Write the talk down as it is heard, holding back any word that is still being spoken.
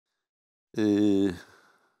Ee,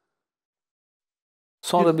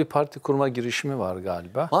 Sonra bir parti kurma girişimi var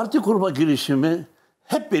galiba. Parti kurma girişimi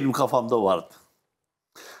hep benim kafamda vardı.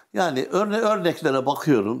 Yani örneklere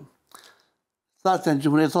bakıyorum. Zaten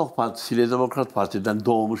Cumhuriyet Halk Partisi ile Demokrat Parti'den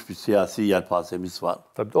doğmuş bir siyasi yelpazemiz var.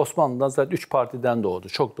 Tabii Osmanlı'dan zaten 3 partiden doğdu.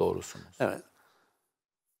 Çok doğrusunuz. Evet.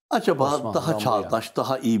 Acaba Osmanlı'dan daha çağdaş,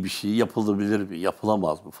 daha iyi bir şey yapılabilir mi,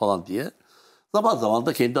 yapılamaz mı falan diye. Zaman zaman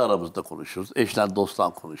da kendi aramızda konuşuruz. Eşler,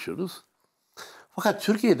 dostlar konuşuruz. Fakat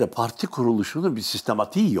Türkiye'de parti kuruluşunun bir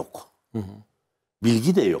sistematiği yok.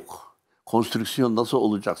 Bilgi de yok. Konstrüksiyon nasıl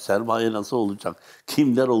olacak? Sermaye nasıl olacak?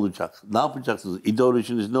 Kimler olacak? Ne yapacaksınız?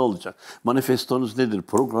 İdeolojiniz ne olacak? Manifestonuz nedir?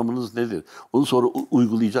 Programınız nedir? Onu sonra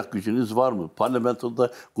uygulayacak gücünüz var mı?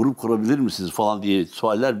 Parlamentoda grup kurabilir misiniz falan diye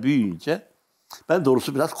sualler büyüyünce ben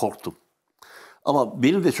doğrusu biraz korktum. Ama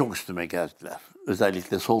benim de çok üstüme geldiler.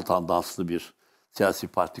 Özellikle sol tandanslı bir siyasi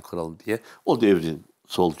parti kuralım diye. O devrin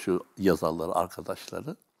solcu yazarları,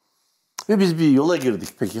 arkadaşları. Ve biz bir yola girdik.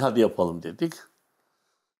 Peki hadi yapalım dedik.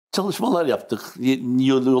 Çalışmalar yaptık.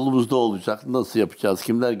 Yolumuz ne olacak? Nasıl yapacağız?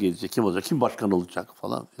 Kimler gelecek? Kim olacak? Kim başkan olacak?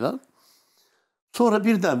 Falan filan. Sonra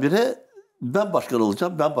birdenbire ben başkan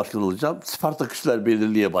olacağım, ben başkan olacağım. Spartaküsler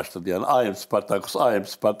belirliğe başladı yani. I am Spartaküs, I am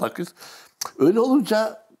Spartaküs. Öyle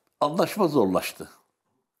olunca anlaşma zorlaştı.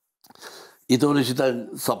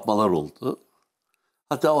 İdeolojiden sapmalar oldu.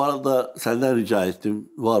 Hatta o arada senden rica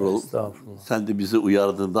ettim, var ol. Sen de bizi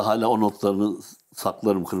uyardığında hala o notlarını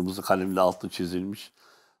saklarım, kırmızı kalemle altı çizilmiş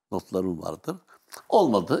notlarım vardır.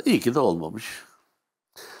 Olmadı, iyi ki de olmamış.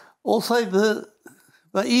 Olsaydı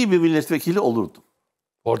ben iyi bir milletvekili olurdum.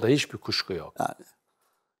 Orada hiçbir kuşku yok. Yani.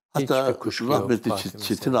 Hatta rahmetli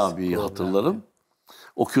Çetin abiyi hatırlarım.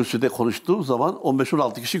 O kürsüde konuştuğum zaman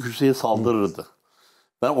 15-16 kişi kürsüye saldırırdı.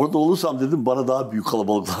 Ben orada olursam dedim bana daha büyük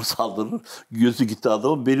kalabalıklar saldırır. Gözü gitti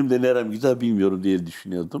adamın. Benim de nerem gider bilmiyorum diye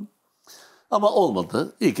düşünüyordum. Ama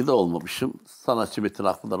olmadı. İyi ki de olmamışım. Sanatçı Metin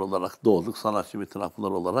Akpınar olarak doğduk. Sanatçı Metin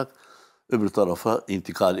Akpınar olarak öbür tarafa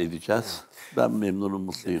intikal edeceğiz. Ben memnunum,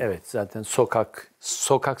 mutluyum. Evet, zaten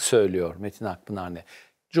sokak söylüyor Metin Akpınar ne?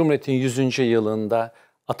 Cumhuriyet'in 100. yılında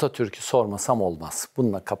Atatürk'ü sormasam olmaz.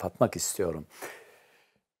 Bununla kapatmak istiyorum.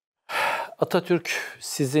 Atatürk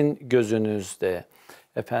sizin gözünüzde,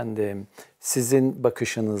 efendim, sizin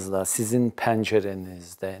bakışınızda, sizin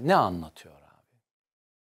pencerenizde ne anlatıyor abi?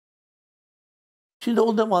 Şimdi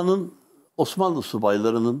o zamanın Osmanlı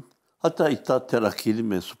subaylarının, hatta İttihat Terakki'li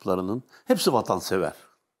mensuplarının hepsi vatansever.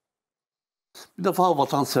 Bir defa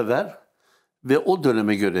vatansever ve o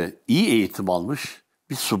döneme göre iyi eğitim almış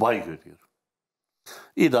bir subay görüyorum.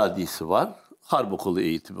 İdadisi var, harp okulu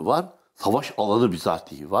eğitimi var, savaş alanı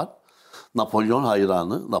bizatihi var. Napolyon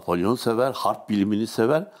hayranı, Napolyon sever, harp bilimini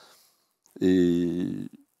sever.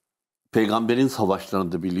 Peygamberin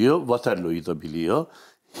savaşlarını da biliyor, Waterloo'yu da biliyor.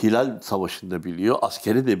 Hilal Savaşı'nı da biliyor,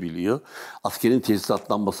 askeri de biliyor. Askerin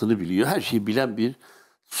tesisatlanmasını biliyor. Her şeyi bilen bir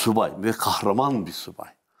subay ve kahraman bir subay.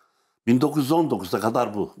 1919'a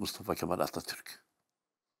kadar bu Mustafa Kemal Atatürk.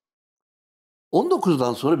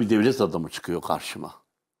 19'dan sonra bir devlet adamı çıkıyor karşıma.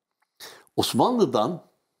 Osmanlı'dan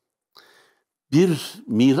bir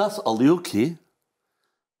miras alıyor ki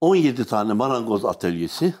 17 tane marangoz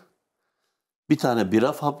atölyesi, bir tane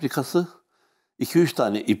bira fabrikası, 2-3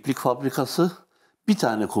 tane iplik fabrikası, bir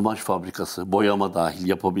tane kumaş fabrikası, boyama dahil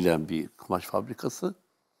yapabilen bir kumaş fabrikası.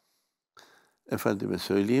 Efendime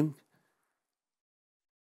söyleyeyim,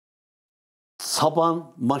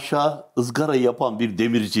 saban, maşa, ızgara yapan bir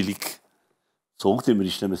demircilik, soğuk demir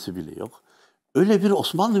işlemesi bile yok. Öyle bir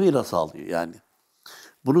Osmanlı mirası alıyor yani.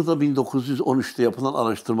 Bunu da 1913'te yapılan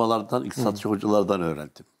araştırmalardan, iktisatçı hocalardan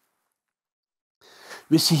öğrendim.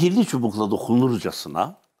 Ve sihirli çubukla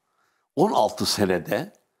dokunulurcasına 16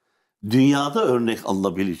 senede dünyada örnek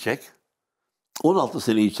alınabilecek 16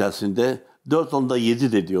 sene içerisinde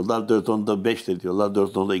 4.7 de diyorlar, 4.5 de diyorlar,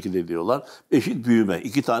 4.2 de diyorlar. Eşit büyüme,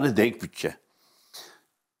 2 tane denk bütçe.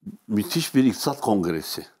 Müthiş bir iktisat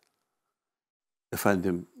kongresi.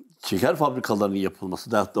 Efendim, şeker fabrikalarının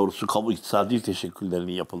yapılması, daha doğrusu kamu iktisadi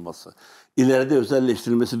teşekküllerinin yapılması. İleride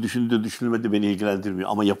özelleştirilmesi düşündü, düşünülmedi beni ilgilendirmiyor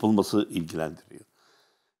ama yapılması ilgilendiriyor.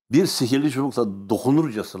 Bir sihirli çubukla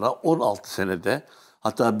dokunurcasına 16 senede,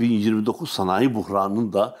 hatta 1029 sanayi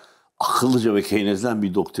buhranının da akıllıca ve Keynesyen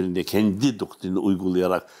bir doktrinde, kendi doktrinini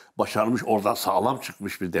uygulayarak başarmış, oradan sağlam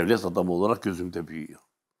çıkmış bir devlet adamı olarak gözümde büyüyor.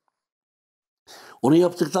 Onu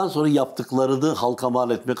yaptıktan sonra yaptıklarını halka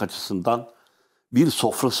mal etmek açısından bir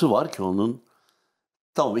sofrası var ki onun,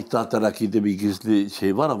 tamam İttihat Terakki'de bir gizli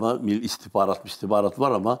şey var ama, istihbarat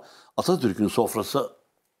var ama Atatürk'ün sofrası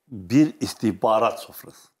bir istihbarat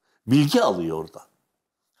sofrası. Bilgi alıyor orada.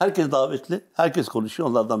 Herkes davetli, herkes konuşuyor,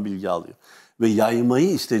 onlardan bilgi alıyor. Ve yaymayı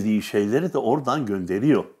istediği şeyleri de oradan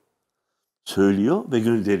gönderiyor. Söylüyor ve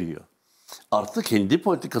gönderiyor. Artık kendi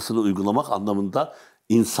politikasını uygulamak anlamında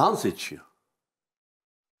insan seçiyor.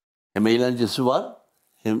 Hem eğlencesi var,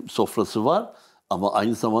 hem sofrası var ama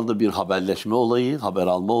aynı zamanda bir haberleşme olayı, haber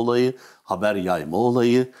alma olayı, haber yayma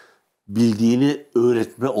olayı, bildiğini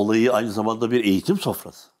öğretme olayı, aynı zamanda bir eğitim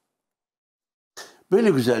sofrası. Böyle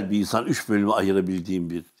güzel bir insan, 3 bölüme ayırabildiğim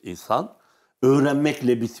bir insan,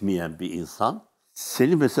 öğrenmekle bitmeyen bir insan.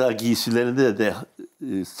 Senin mesela giysilerinde de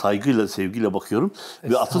saygıyla, sevgiyle bakıyorum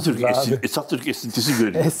ve Atatürk esintisi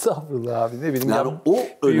görüyorum. Estağfurullah abi, ne bileyim. Yani o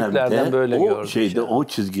önemde, böyle o şeyde, o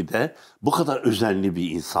çizgide bu kadar özenli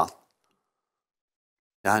bir insan.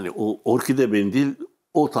 Yani o orkide mendil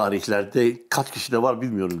o tarihlerde kaç kişide var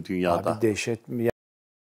bilmiyorum dünyada. Abi dehşet.